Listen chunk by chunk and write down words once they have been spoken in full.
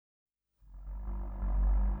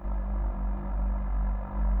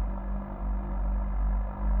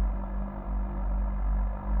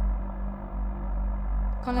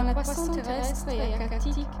Quand la poisson terrestre et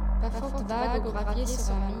aquatique, par forte vague au gravier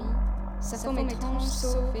sera mis, sa forme étrange,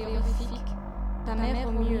 sauve et horrifique, ta mère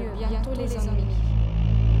au mieux, bientôt les ennemis.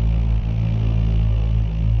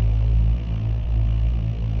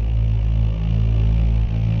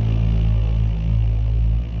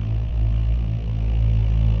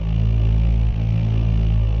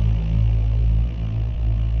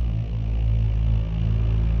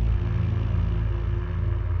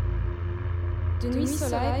 De nuit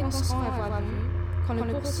soleil penseront avoir vu, quand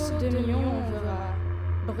le pourceau de millions on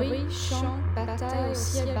verra, bruit, chant, bataille au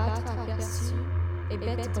ciel battre aperçu, et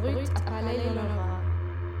bête brute à palais l'honnera.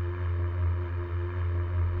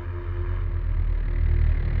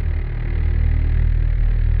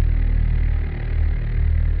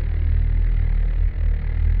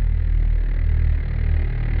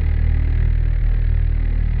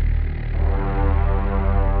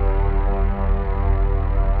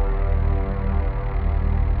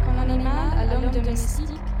 Domestique,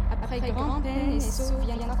 après grande peine et saut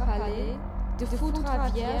viendra palais, de foudre à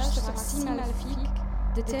vierge sera si maléfique,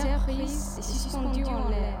 de terre prise et suspendue en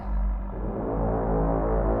l'air.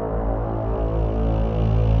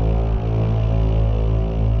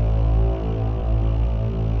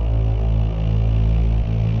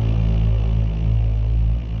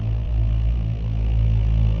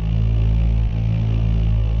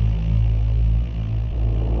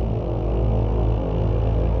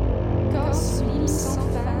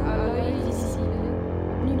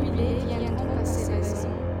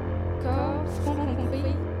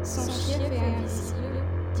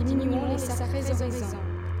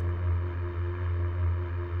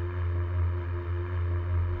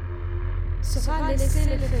 Sera laissé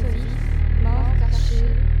le feu vif, mort caché,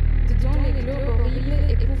 dedans les globes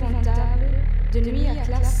horribles, épouvantables, de nuit à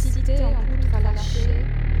la cité en poutre à lâcher,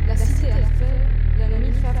 la cité à feu,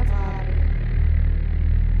 l'ennemi favorable.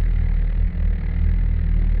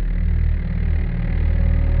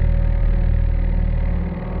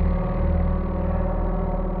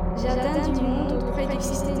 Jardin du monde auprès du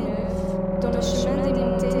cité neuve, dans le chemin des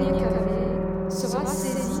montagnes cavées, sera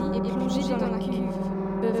saisi et plongé dans la cuve,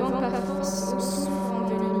 bevant par force au souffle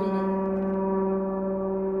envenimé.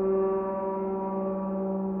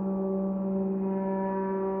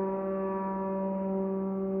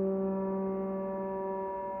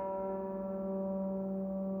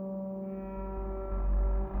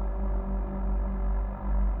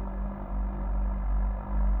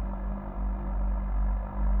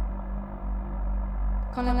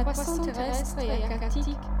 Quand la poisson terrestre et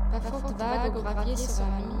aquatique, par forte vague au gravier sera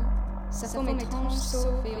mis, sa forme étrange,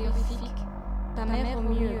 sauve et horrifique, ta mère au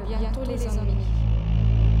mieux, bientôt les ennemis.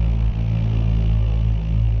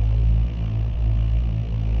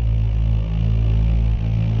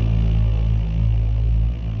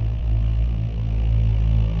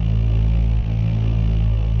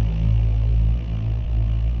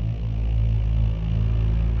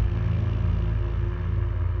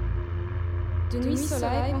 De nuit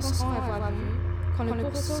soleil penseront avoir vu, quand le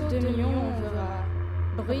pourceau de millions on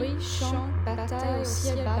verra, bruit, chant, bataille au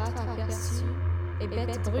ciel battre aperçu, et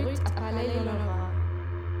bête brute à palais l'honnera.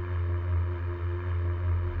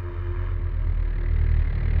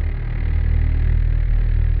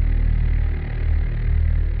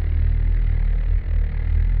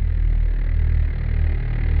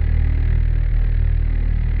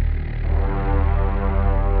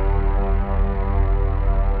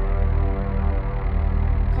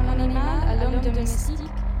 Domestique,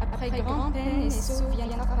 après grande peine et saut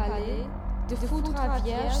viendra palais, de foudre à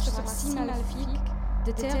vierge sera si maléfique,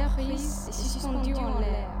 de terre prise et suspendue en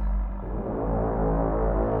l'air.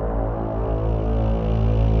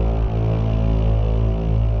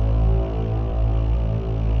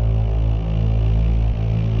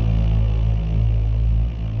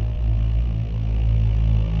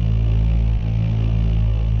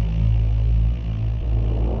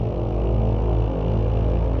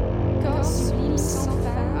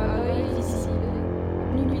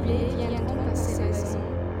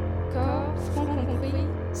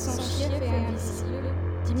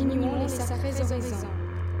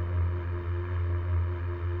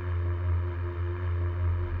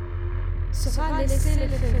 Sera laissé le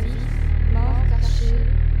feu vif, mort caché,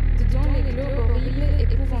 dedans les globes horribles,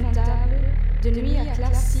 épouvantables, de nuit à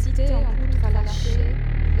la cité en poutre à lâcher,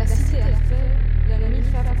 la cité à feu, l'ennemi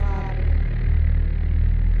favorable.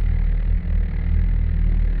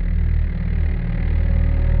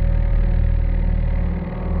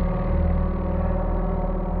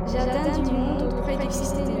 Jardin du monde auprès du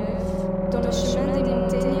cité neuve, dans le chemin des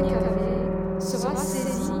montagnes cavées, sera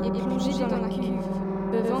saisi et plongé dans la cuve,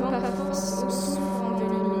 bevant par force au souffle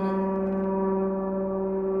envenimé.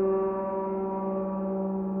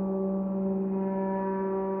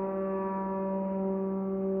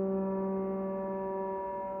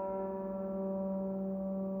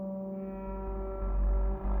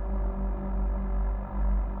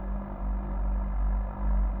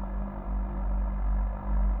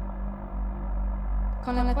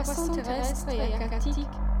 Quand la poisson terrestre et aquatique,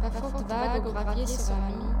 par forte vague au gravier sera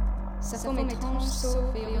mis, sa forme étrange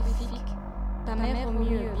sauf et horrifique, ta mère au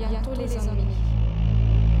mieux, bientôt les ennemis.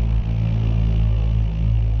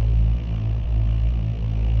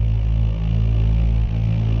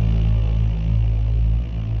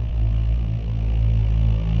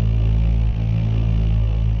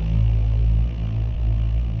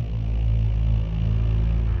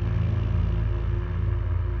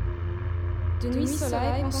 De nuit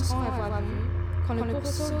soleil penseront avoir vu, quand le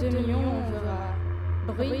pourceau de millions on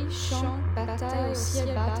verra, bruit, chant, bataille au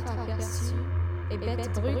ciel battre aperçu, et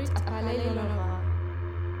bête brute à palais l'honnera.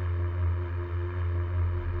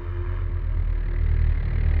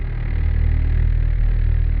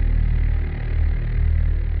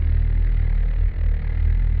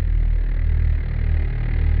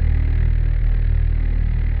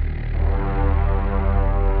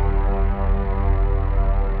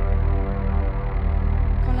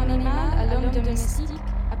 Domestique,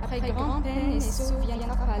 après grande peine et saut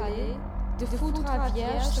viendra parler, de foudre à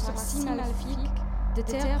vierge sera si maléfique, de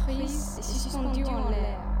terre prise et suspendue en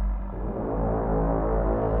l'air.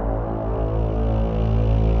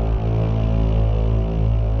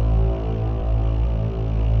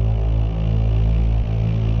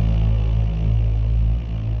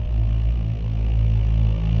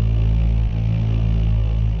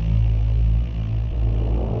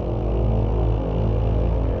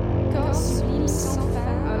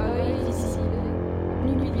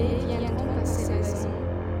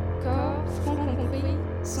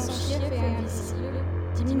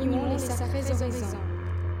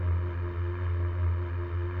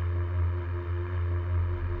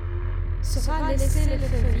 Sera laissé le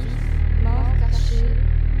feu vif, mort caché,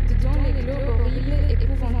 dedans les globes horribles,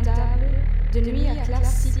 épouvantables, de nuit à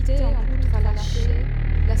classe cité en poutre à lâcher,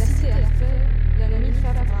 la cité à feu, l'ennemi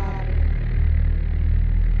favorable.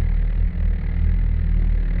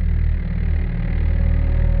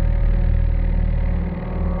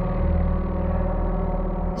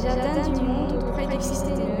 Jardin du monde auprès du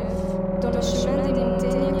cité neuve, dans le chemin des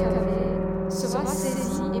montagnes cavées, sera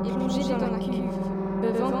saisi et plongé dans la cuve,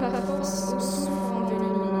 bevant par force au souffle envenu.